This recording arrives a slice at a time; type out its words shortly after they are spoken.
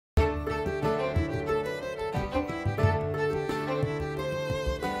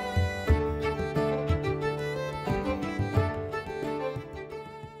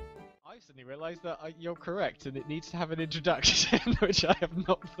realise that you're correct, and it needs to have an introduction, which I have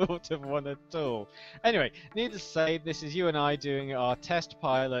not thought of one at all. Anyway, needless to say, this is you and I doing our test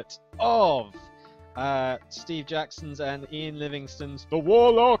pilot of Steve Jackson's and Ian Livingstone's The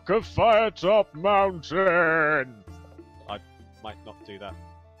Warlock of Firetop Mountain. I might not do that.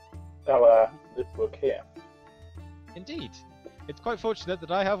 So, this book here. Indeed. It's quite fortunate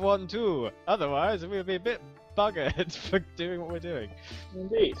that I have one too. Otherwise, we'll be a bit buggered for doing what we're doing.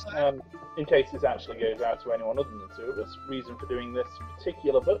 Indeed. In case this actually goes out to anyone other than the two of us, reason for doing this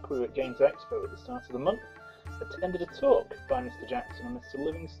particular book, we were at Games Expo at the start of the month, attended a talk by Mr. Jackson and Mr.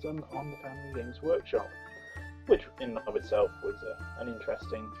 Livingstone on the Family Games Workshop, which in and of itself was an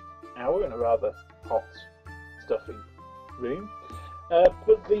interesting hour in a rather hot, stuffy room.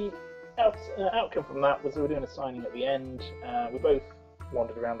 But the outcome from that was we were doing a signing at the end. We both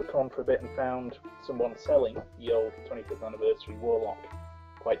wandered around the con for a bit and found someone selling the old 25th anniversary Warlock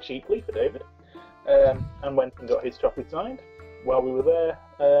quite cheaply for David, and went and got his copy signed. While we were there,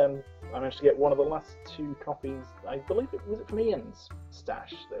 I managed to get one of the last two copies. I believe it was from Ian's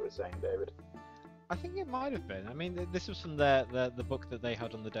stash, they were saying, David. I think it might have been. I mean, this was from the book that they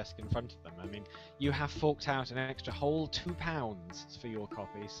had on the desk in front of them. I mean, you have forked out an extra whole £2 for your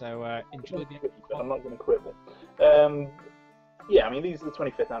copy, so enjoy the... I'm not going to quibble. Yeah, I mean, these are the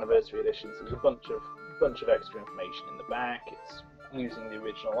 25th anniversary editions. There's a bunch of extra information in the back. It's using the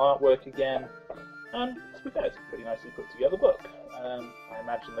original artwork again, and to be fair, it's a pretty nicely put together book. I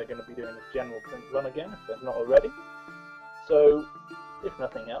imagine they're going to be doing a general print run again if they're not already. So, if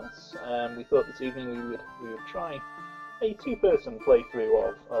nothing else, we thought this evening we would try a two-person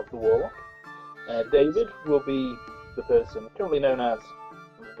playthrough of the Warlock. David will be the person currently known as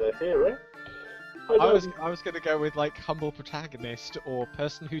the hero. I was going to go with like humble protagonist or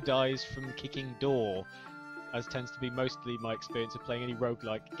person who dies from kicking door, as tends to be mostly my experience of playing any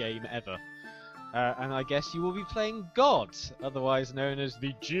roguelike game ever. And I guess you will be playing God, otherwise known as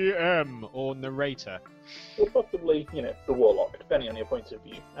the GM or narrator. Or possibly, the Warlock, depending on your point of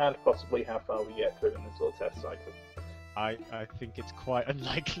view, and possibly how far we get through in this little test cycle. I think it's quite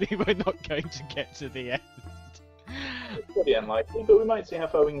unlikely we're not going to get to the end. It's pretty unlikely, but we might see how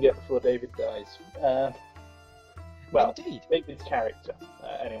far we can get before David dies. Well, Indeed. David's character,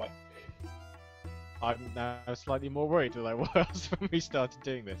 anyway. I'm now slightly more worried than I was when we started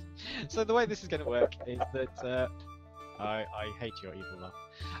doing this. So the way this is going to work is that... I hate your evil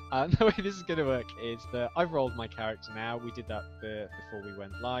laugh. The way this is going to work is that I've rolled my character now. We did that before we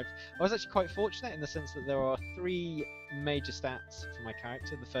went live. I was actually quite fortunate in the sense that there are 3 major stats for my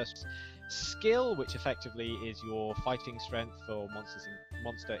character. The first, skill, which effectively is your fighting strength for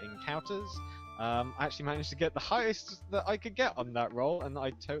monster encounters. I actually managed to get the highest that I could get on that roll, and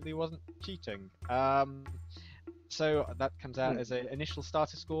I totally wasn't cheating. So that comes out as an initial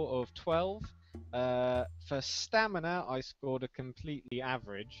starter score of 12. For stamina, I scored a completely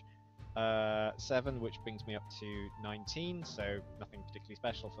average 7, which brings me up to 19, so nothing particularly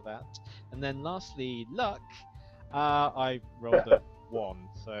special for that. And then lastly, luck, I rolled a 1,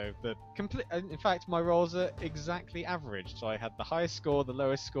 so in fact my rolls are exactly average. So I had the highest score, the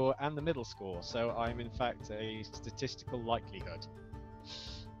lowest score, and the middle score, so I'm in fact a statistical likelihood.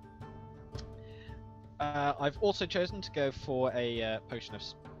 I've also chosen to go for a potion of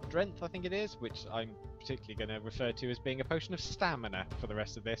strength, I think it is, which I'm particularly going to refer to as being a potion of stamina for the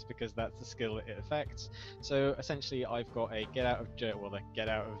rest of this, because that's the skill it affects. So essentially I've got a get out of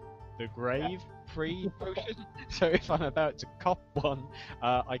the grave pre-potion, so if I'm about to cop one,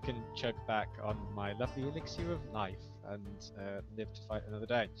 I can chug back on my lovely elixir of life and live to fight another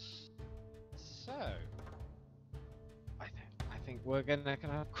day. So I think we're gonna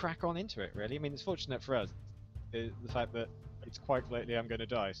crack on into it, really. I mean, it's fortunate for us, the fact that it's quite likely I'm going to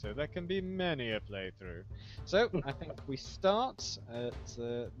die, so there can be many a playthrough. So, I think we start at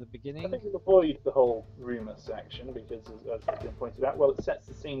the beginning. I think we'll avoid the whole rumour section, because as has been pointed out, well, it sets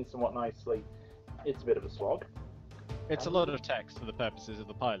the scene somewhat nicely. It's a bit of a slog. It's a lot of text for the purposes of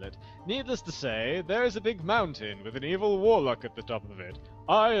the pilot. Needless to say, there is a big mountain with an evil warlock at the top of it.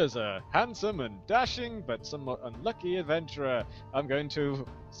 I, as a handsome and dashing but somewhat unlucky adventurer, am going to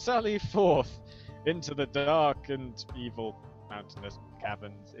sally forth into the dark and evil mountainous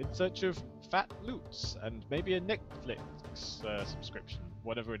caverns in search of fat loots and maybe a Netflix subscription,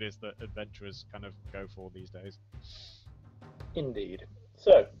 whatever it is that adventurers kind of go for these days. Indeed.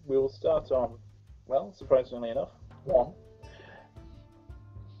 So, we will start on, well, surprisingly enough, 1.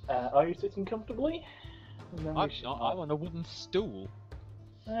 Are you sitting comfortably? I'm not. I'm on a wooden stool.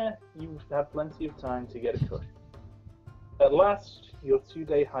 You've had plenty of time to get a cushion. At last, your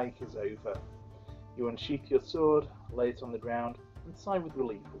 2-day hike is over. You unsheath your sword, lay it on the ground, and sigh with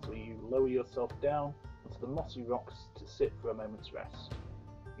relief as you lower yourself down onto the mossy rocks to sit for a moment's rest.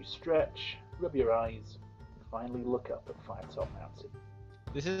 You stretch, rub your eyes, and finally look up at Firetop Mountain.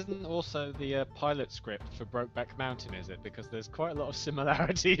 This isn't also the pilot script for Brokeback Mountain, is it? Because there's quite a lot of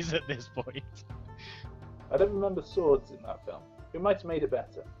similarities at this point. I don't remember swords in that film. We might have made it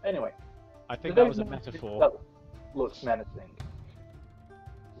better. Anyway. I think that was a metaphor. Looks menacing.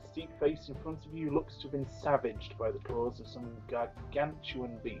 The steep face in front of you looks to have been savaged by the claws of some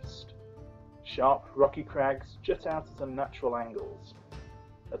gargantuan beast. Sharp, rocky crags jut out at unnatural angles.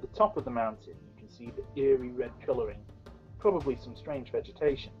 At the top of the mountain, you can see the eerie red colouring, probably some strange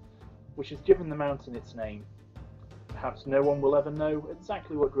vegetation, which has given the mountain its name. Perhaps no one will ever know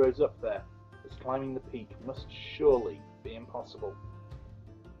exactly what grows up there, as climbing the peak must surely be impossible.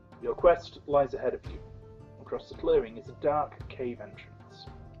 Your quest lies ahead of you. Across the clearing is a dark cave entrance.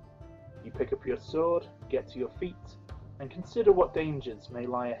 You pick up your sword, get to your feet, and consider what dangers may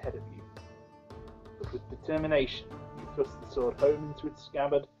lie ahead of you. But with determination, you thrust the sword home into its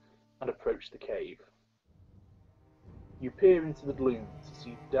scabbard and approach the cave. You peer into the gloom to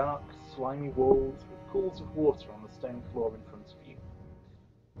see dark, slimy walls with pools of water on the stone floor in front of you.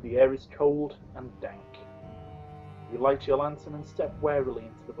 The air is cold and dank. You light your lantern and step warily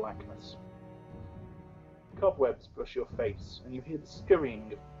into the blackness. Cobwebs brush your face, and you hear the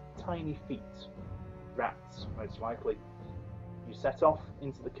scurrying of tiny feet. Rats, most likely. You set off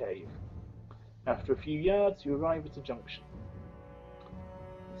into the cave. After a few yards, you arrive at a junction.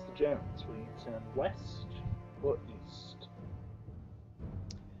 Mr. Jones, will you turn west or east?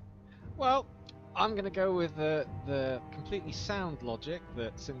 Well, I'm going to go with the completely sound logic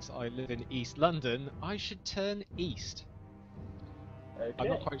that since I live in East London, I should turn east. Okay. I'm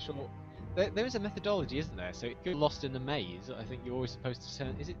not quite sure. There is a methodology, isn't there? So if you're lost in a maze, I think you're always supposed to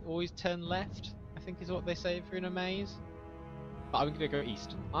turn... Is it always turn left? I think is what they say if you're in a maze. But I'm going to go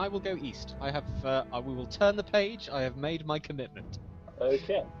east. I will go east. We will turn the page. I have made my commitment.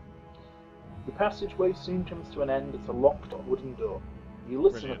 Okay. The passageway soon comes to an end at a locked wooden door. You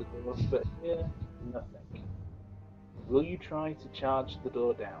listen Brilliant. at the door, but hear nothing. Will you try to charge the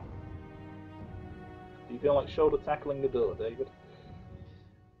door down? Do you feel like shoulder tackling the door, David?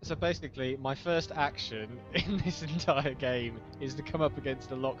 So basically, my first action in this entire game is to come up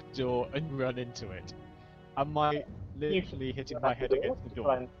against a locked door and run into it. Am I literally hitting my head against the door?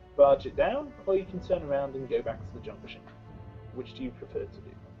 Try and barge it down, or you can turn around and go back to the junction. Which do you prefer to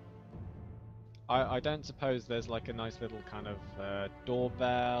do? I don't suppose there's like a nice little kind of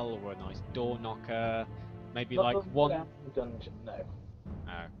doorbell or a nice door knocker. Maybe Not like looking one. down in the dungeon, no.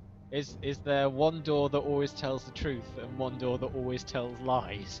 Oh. Is there one door that always tells the truth and one door that always tells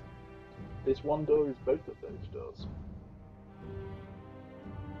lies? This one door is both of those doors.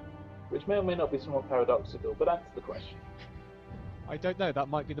 Which may or may not be somewhat paradoxical, but answer the question. I don't know, that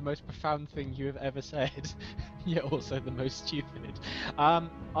might be the most profound thing you have ever said, yet also the most stupid.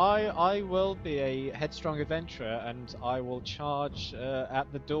 I will be a headstrong adventurer and I will charge at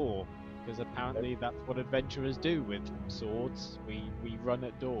the door, because apparently that's what adventurers do with swords. We run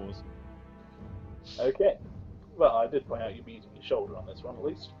at doors. Okay. Well, I did point out you'd be using your shoulder on this one, at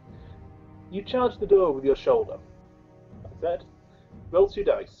least. You charge the door with your shoulder. Like I said, roll 2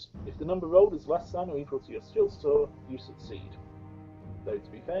 dice. If the number rolled is less than or equal to your skill score, you succeed. Though,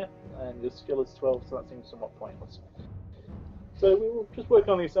 to be fair, and your skill is 12, so that seems somewhat pointless. So we will just work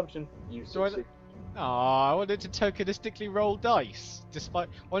on the assumption you succeed. I wanted to tokenistically roll dice. I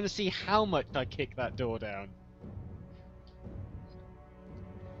want to see how much I kick that door down.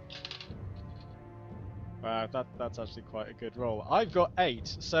 Wow, that's actually quite a good roll. I've got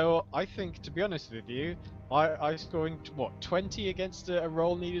 8, so I think, to be honest with you, I scoring, what, 20 against a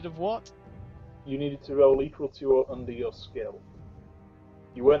roll needed of what? You needed to roll equal to or under your skill.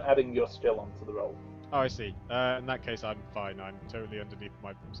 You weren't adding your skill onto the roll. Oh, I see. In that case, I'm fine. I'm totally underneath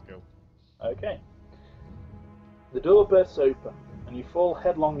my skill. Okay. The door bursts open, and you fall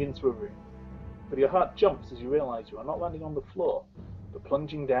headlong into a room. But your heart jumps as you realise you are not landing on the floor, but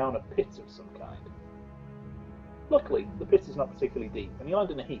plunging down a pit of some kind. Luckily, the pit is not particularly deep, and you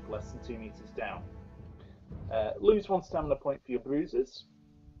land in a heap less than 2 metres down. Lose 1 stamina point for your bruises,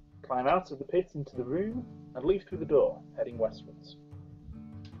 climb out of the pit into the room, and leave through the door, heading westwards.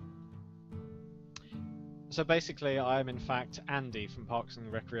 So basically, I'm in fact Andy from Parks and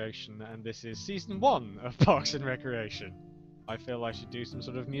Recreation, and this is Season 1 of Parks and Recreation. I feel I should do some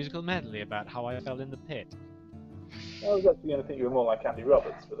sort of musical medley about how I fell in the pit. I was actually going to think you were more like Andy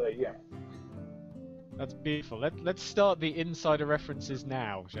Roberts, but there you go. That's beautiful. Let's start the insider references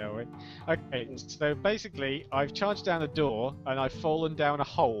now, shall we? Okay, so basically, I've charged down a door, and I've fallen down a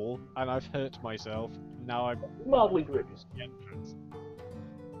hole, and I've hurt myself. Now I'm Mildly bruised. the entrance.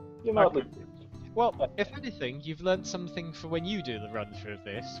 You're mildly Okay. bruised. Well, if anything, you've learned something for when you do the run through of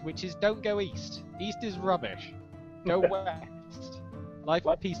this, which is don't go east. East is rubbish. Go west. Life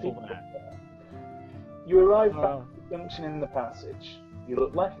is peaceful there. You arrive back at the junction in the passage. You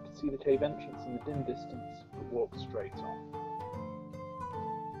look left to see the cave entrance in the dim distance, but walk straight on.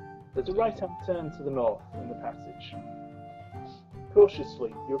 There's a right-hand turn to the north in the passage.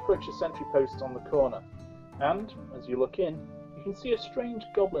 Cautiously, you approach a sentry post on the corner, and, as you look in, you can see a strange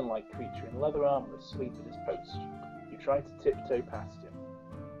goblin-like creature in leather armour asleep at his post. You try to tiptoe past him.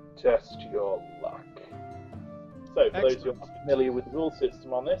 Test your luck. So, for those who are not familiar with the rule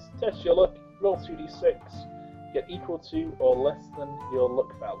system on this, test your luck, roll 2d6, get equal to or less than your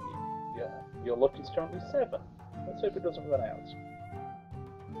luck value. Your luck is currently 7. Let's hope it doesn't run out.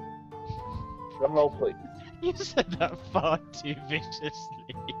 Drum roll, please. You said that far too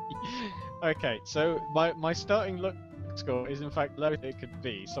viciously. Okay, so my starting luck score is in fact lower than it could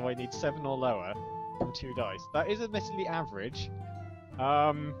be, so I need 7 or lower from 2 dice. That is admittedly average.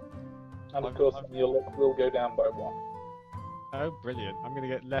 And of course, your luck will go down by 1. Oh, brilliant. I'm going to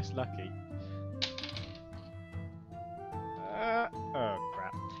get less lucky. Oh,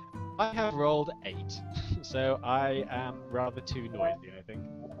 crap. I have rolled 8, so I am rather too noisy, I think.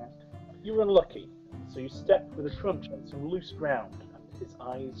 You're unlucky, so you step with a crunch on some loose ground, and his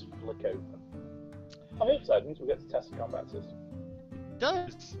eyes flick open. On the upside means we get to test the combat system.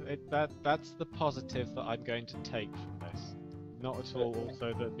 It does! That's the positive that I'm going to take from this. Not at all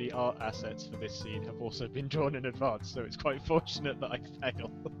also that the art assets for this scene have also been drawn in advance, so it's quite fortunate that I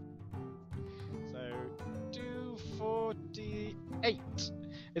fail. So, 248.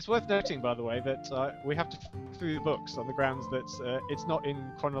 It's worth noting, by the way, that we have to flick through the books on the grounds that it's not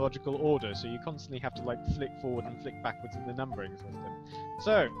in chronological order, so you constantly have to flick forward and flick backwards in the numbering system.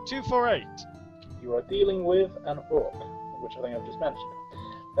 So, 248. You are dealing with an orc, which I think I've just mentioned.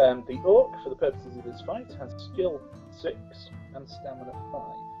 The orc, for the purposes of this fight, has skill 6 and stamina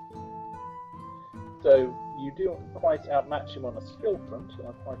 5. So you do quite outmatch him on a skill front, you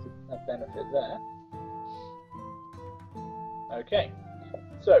have quite a benefit there. Okay,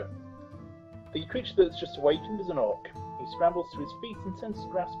 so the creature that's just awakened is an orc. He scrambles to his feet and tends to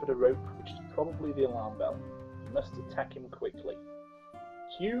grasp at a rope, which is probably the alarm bell. You must attack him quickly.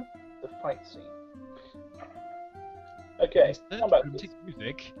 Cue the fight scene. Okay, combat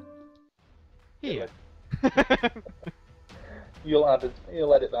music. Here. You'll edit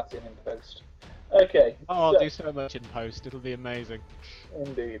that in post. Okay. Oh, I'll do so much in post. It'll be amazing.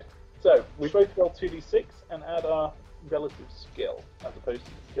 Indeed. So we both roll 2d6 and add our relative skill as opposed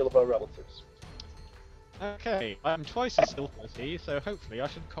to the skill of our relatives. Okay, I'm twice as skillful as he, so hopefully I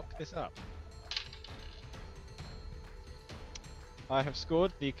should cock this up. I have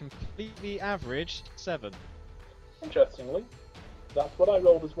scored the completely average 7. Interestingly, that's what I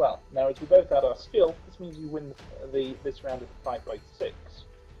rolled as well. Now, as we both add our skill, this means you win this round of the fight by 6.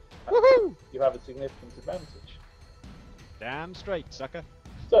 Woohoo! You have a significant advantage. Damn straight, sucker.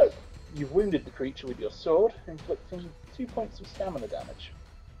 So, you've wounded the creature with your sword, inflicting 2 points of stamina damage.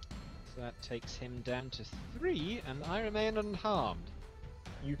 So that takes him down to 3, and I remain unharmed.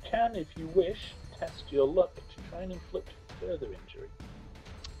 You can, if you wish, test your luck to try and inflict further injury.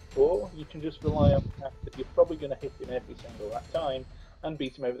 Or you can just rely on the fact that you're probably going to hit him every single time and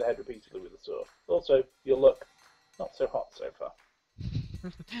beat him over the head repeatedly with a sword. Also, your luck, not so hot so far.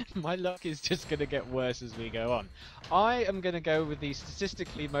 My luck is just going to get worse as we go on. I am going to go with the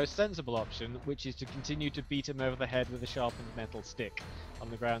statistically most sensible option, which is to continue to beat him over the head with a sharpened metal stick, on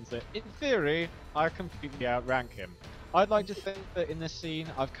the grounds that, in theory, I completely outrank him. I'd like to think that in this scene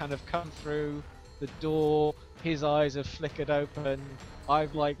I've kind of come through the door, his eyes have flickered open,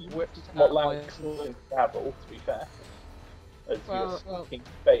 I've whipped what out lands in gravel, to be fair. As well,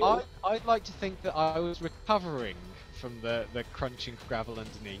 failed. I'd like to think that I was recovering from the crunching gravel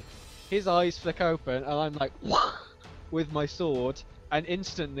underneath. His eyes flick open and I'm like, with my sword, and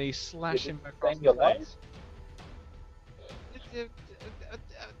instantly slash him across the face.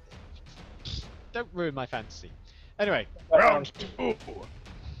 Don't ruin my fantasy. Anyway, round 2!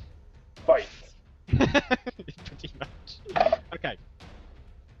 Fight! Pretty much. Okay.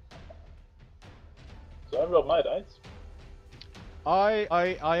 So I rolled my dice.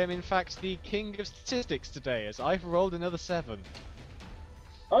 I am in fact the king of statistics today, as I've rolled another 7.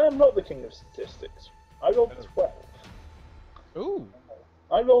 I am not the king of statistics. I rolled a 12. Ooh.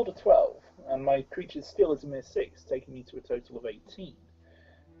 I rolled a 12, and my creature's skill is a mere 6, taking me to a total of 18.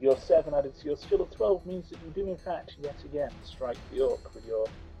 Your 7 added to your skill of 12 means that you do in fact yet again strike the orc with your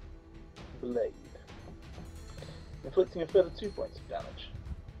blade, inflicting a further 2 points of damage.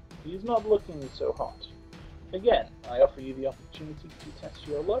 He is not looking so hot. Again, I offer you the opportunity to test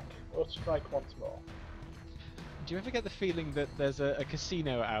your luck or strike once more. Do you ever get the feeling that there's a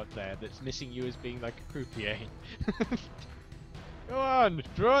casino out there that's missing you as being like a croupier? Go on,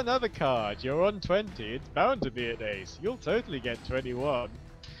 draw another card. You're on 20. It's bound to be an ace. You'll totally get 21.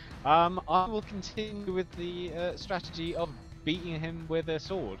 I will continue with the strategy of beating him with a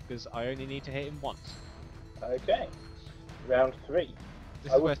sword, because I only need to hit him once. Okay. Round 3.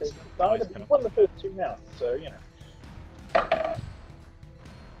 This I is would where say dice you come. won the first 2 rounds, so you know.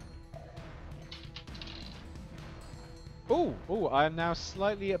 Oh, I am now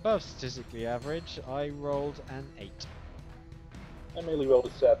slightly above statistically average. I rolled an 8. I merely rolled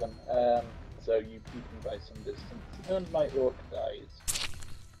a 7, so you beat him by some distance. And my orc dies.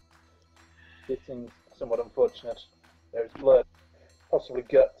 This seems somewhat unfortunate. There is blood, possibly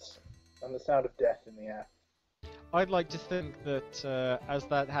guts, and the sound of death in the air. I'd like to think that as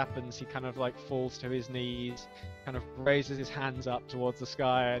that happens, he kind of like falls to his knees, kind of raises his hands up towards the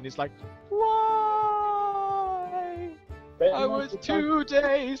sky, and is like, "Why? I was 2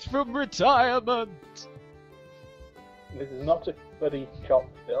 days from retirement." This is not a buddy cop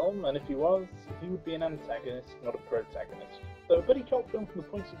film, and if he was, he would be an antagonist, not a protagonist. So a buddy cop film from the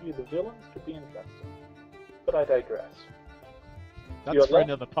point of view of the villains could be interesting. But I digress. That's for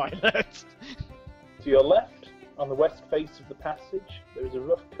another pilot. To your left, on the west face of the passage, there is a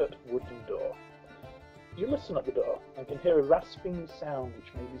rough-cut wooden door. You listen at the door and can hear a rasping sound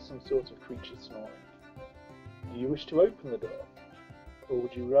which may be some sort of creature snoring. Do you wish to open the door, or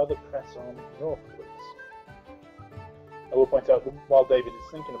would you rather press on northwards? I will point out that while David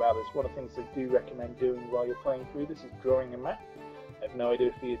is thinking about this, one of the things they do recommend doing while you're playing through this is drawing a map. I have no idea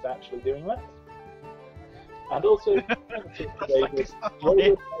if he is actually doing that. And also, David, roll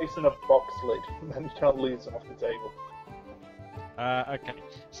your dice in a box lid, and then you can't lose them off the table. Okay,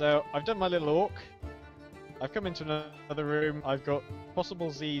 so I've done my little orc. I've come into another room. I've got possible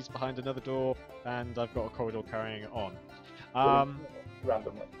Z's behind another door, and I've got a corridor carrying it on.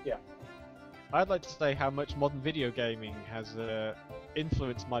 Randomly, yeah. I'd like to say how much modern video gaming has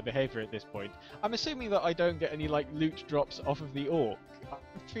influenced my behaviour at this point. I'm assuming that I don't get any like loot drops off of the orc.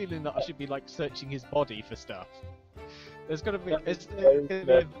 I'm feeling that I should be like searching his body for stuff. There's got to be.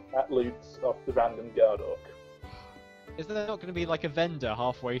 That loots off the random guard orc. Is there not going to be like a vendor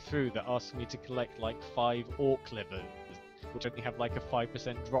halfway through that asks me to collect like 5 orc livers, which only have like a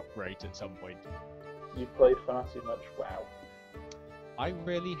 5% drop rate at some point? You've played far too much WoW. I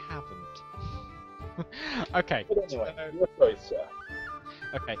really haven't. Okay. But anyway, your choice, sir.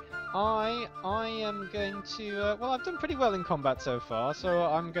 Okay. I am going to. Well, I've done pretty well in combat so far, so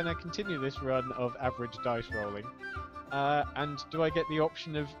I'm going to continue this run of average dice rolling. And do I get the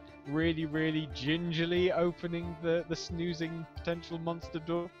option of really, really gingerly opening the snoozing potential monster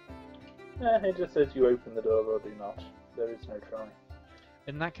door? It just says you open the door or do not. There is no try.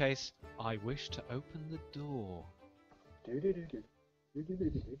 In that case, I wish to open the door.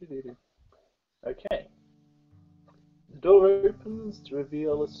 Okay. The door opens to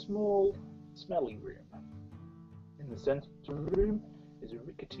reveal a small, smelly room. In the centre of the room is a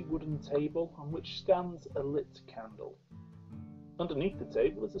rickety wooden table on which stands a lit candle. Underneath the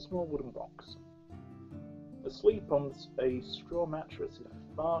table is a small wooden box. Asleep on a straw mattress in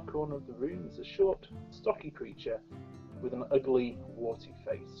a far corner of the room is a short, stocky creature with an ugly, warty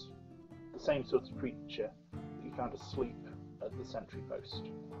face. The same sort of creature that you found asleep at the sentry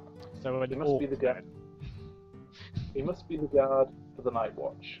post. So he must be the guard. He must be the guard for the night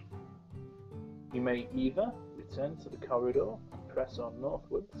watch. You may either return to the corridor and press on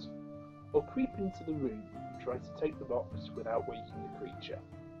northwards, or creep into the room and try to take the box without waking the creature.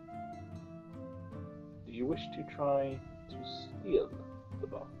 Do you wish to try to steal the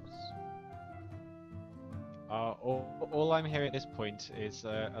box? All I'm hearing at this point is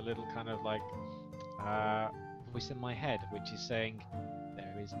a little kind of like voice in my head, which is saying,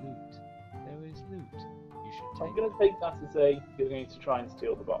 "There is loot. There is loot. You should take." I'm going to take that as a you're going to try and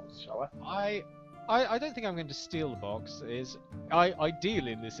steal the box, shall I don't think I'm going to steal the box.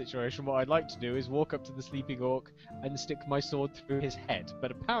 Ideally in this situation, what I'd like to do is walk up to the sleeping orc and stick my sword through his head.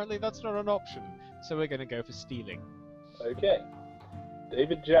 But apparently that's not an option, so we're going to go for stealing. Okay.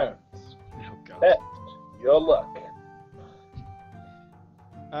 David Jones. Oh god. Test your luck.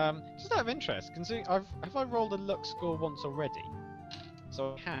 Just out of interest, considering have I rolled a luck score once already?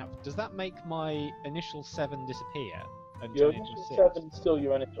 So I have. Does that make my initial 7 disappear? And Your turn into initial 6? 7 is still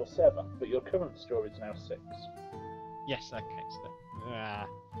your initial 7, but your current score is now 6. Yes. Okay. So Ah.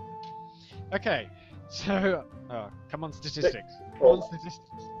 Okay, so come on, statistics. Come Four. on, statistics.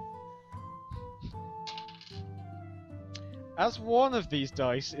 As one of these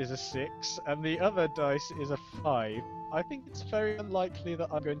dice is a 6 and the other dice is a 5, I think it's very unlikely that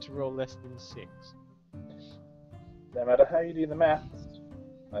I'm going to roll less than 6. No matter how you do the maths,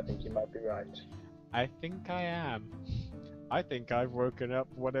 I think you might be right. I think I am. I think I've woken up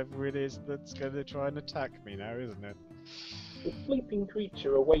whatever it is that's going to try and attack me now, isn't it? The sleeping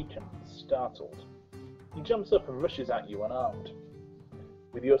creature awakens, startled. He jumps up and rushes at you unarmed.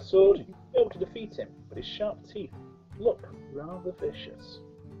 With your sword, you fail to defeat him, but his sharp teeth look rather vicious.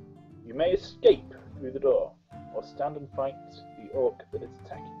 You may escape through the door, or stand and fight the orc that is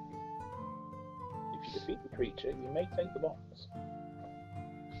attacking you. If you defeat the creature, you may take the box.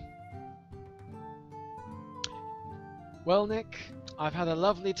 Well, Nick, I've had a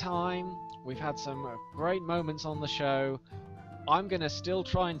lovely time. We've had some great moments on the show. I'm gonna still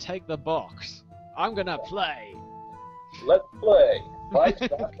try and take the box. I'm gonna play. Let's play. Fight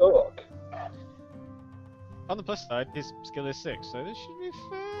that orc. On the plus side, his skill is 6, so this should be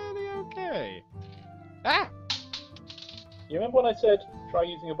fairly okay. Ah! You remember when I said try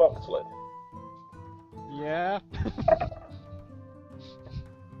using a box lid? Yeah.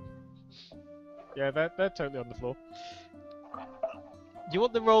 Yeah, they're totally on the floor. You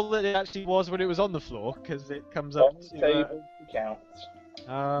want the roll that it actually was when it was on the floor, because it comes up On the table counts.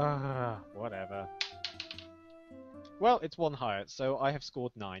 whatever. Well, it's one higher, so I have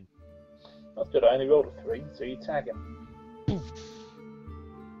scored 9. That's good, I only rolled a 3, so you tag him.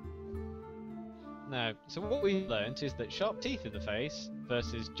 No, so what we learnt is that sharp teeth in the face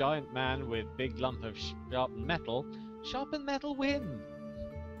versus giant man with big lump of sharpened metal win!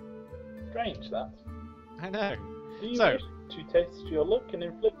 Strange, that. I know. Do you So- wish to test your luck and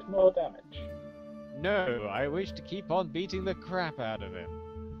inflict more damage? No, I wish to keep on beating the crap out of him.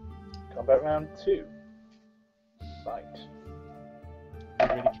 Combat round 2. Fight. I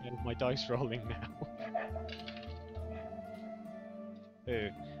really care of my dice rolling now. Ooh.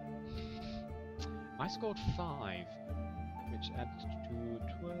 I scored 5, which adds to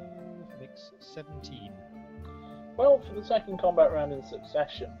 12, makes 17. Well, for the second combat round in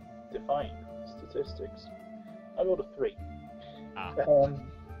succession, define statistics. I rolled a 3. Ah.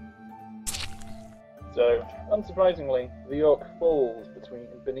 So, unsurprisingly, the orc falls between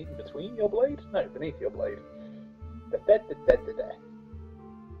your blade? No, beneath your blade.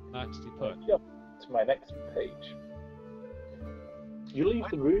 Nicely put. Jump to my next page. You leave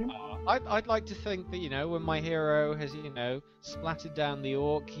the room. I'd like to think that, you know, when my hero has, you know, splattered down the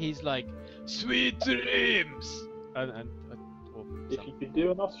orc, he's like, "Sweet dreams!" or If you could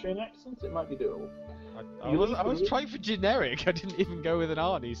do an Austrian accent, it might be doable. I was trying for generic. I didn't even go with an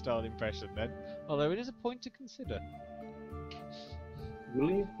Arnie style impression then, although it is a point to consider. You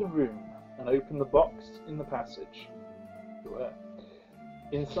leave the room and open the box in the passage. Beware.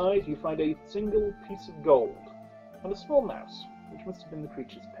 Inside, you find a single piece of gold and a small mouse, which must have been the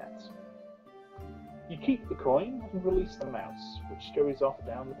creature's pet. You keep the coin and release the mouse, which scurries off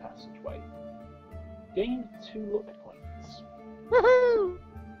down the passageway. Gain 2 luck points. Woohoo!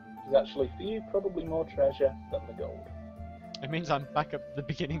 Which is actually for you probably more treasure than the gold. It means I'm back up the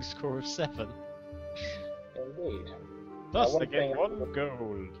beginning score of 7. Indeed. Thus, one I get thing- 1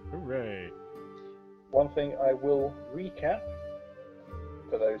 gold. Hooray! One thing I will recap,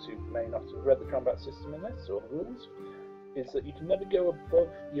 for those who may not have read the combat system in this, or the rules, is that you can never go above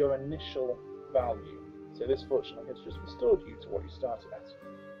your initial value. So this fortunately has just restored you to what you started at.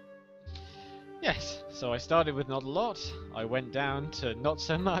 Yes, so I started with not a lot, I went down to not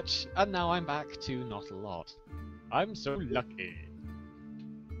so much, and now I'm back to not a lot. I'm so lucky.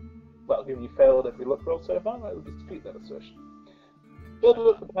 Well, given you failed every luck roll so far, I would dispute that assertion. Further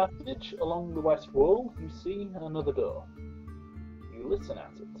up the passage, along the west wall, you see another door. You listen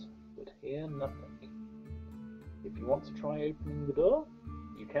at it, but hear nothing. If you want to try opening the door,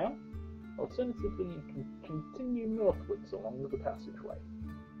 you can. Alternatively, you can continue northwards along the passageway.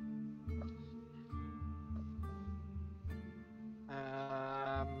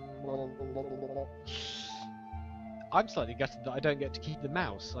 I'm slightly gutted that I don't get to keep the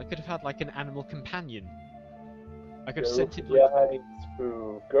mouse. I could have had like an animal companion. I could have Go sent for it the like... eyes,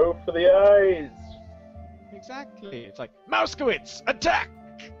 Boo. Go for the eyes! Exactly. It's like, Mousekewitz, attack!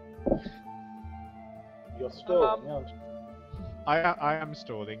 You're stalling, aren't you? I am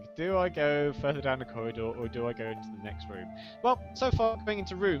stalling. Do I go further down the corridor or do I go into the next room? Well, so far going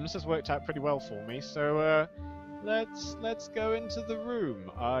into rooms has worked out pretty well for me, so let's go into the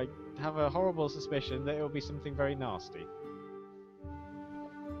room. I have a horrible suspicion that it will be something very nasty.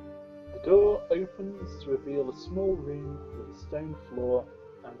 The The door opens to reveal a small room with a stone floor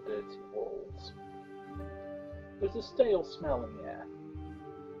and dirty walls. There's a stale smell in the air.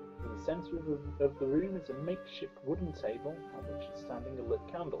 In the centre of the room is a makeshift wooden table on which is standing a lit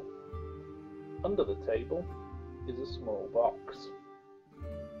candle. Under the table is a small box.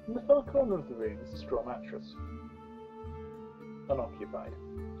 In the far corner of the room is a straw mattress. Unoccupied.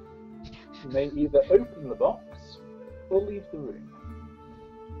 You may either open the box or leave the room.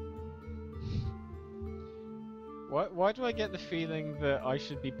 Why do I get the feeling that I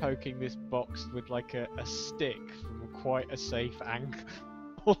should be poking this box with like a stick from quite a safe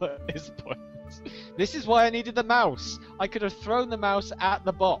angle at this point? This is why I needed the mouse. I could have thrown the mouse at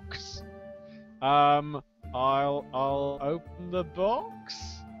the box. I'll open the box.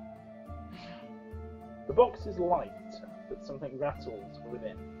 The box is light, but something rattles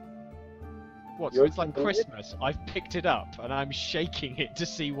within. What? So it's like Christmas. I've picked it up and I'm shaking it to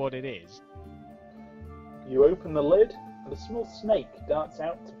see what it is. You open the lid, and a small snake darts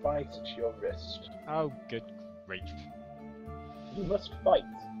out to bite at your wrist. Oh, good grief. You must fight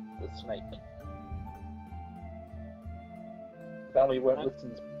the snake. Family won't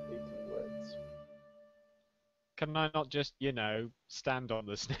listen to repeating words. Can I not just, stand on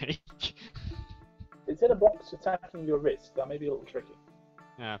the snake? It's in a box attacking your wrist. That may be a little tricky.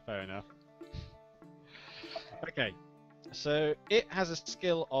 Yeah, fair enough. Okay. So it has a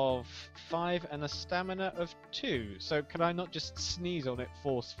skill of 5 and a stamina of 2. So can I not just sneeze on it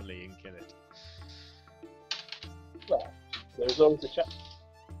forcefully and kill it? Well, there's always a chance.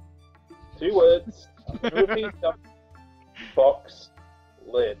 2 words. I'm going to repeat them. Box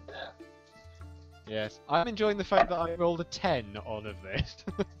lid. Yes, I'm enjoying the fact that I rolled a 10 on of this.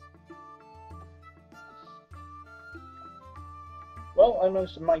 Well, I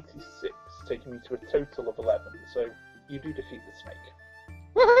managed a mighty 6, taking me to a total of 11. So you do defeat the snake.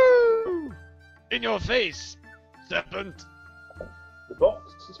 Woohoo! In your face, serpent! The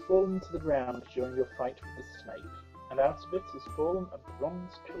box has fallen to the ground during your fight with the snake, and out of it has fallen a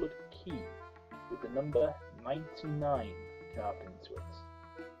bronze-coloured key with the number 99 carved into it.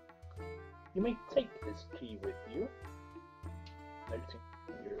 You may take this key with you, noting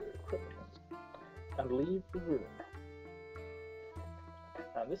your equipment, and leave the room.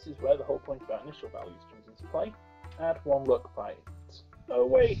 And this is where the whole point about initial values comes into play. Add 1 luck by it. Oh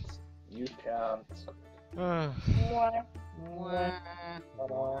wait, you can't.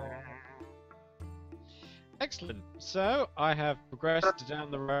 Excellent. So I have progressed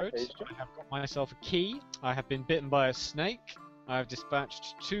down the road. I have got myself a key. I have been bitten by a snake. I have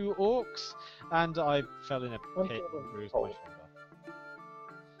dispatched 2 orcs, and I fell in a pit and bruised my shoulder.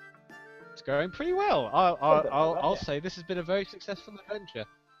 It's going pretty well. I'll say this has been a very successful adventure.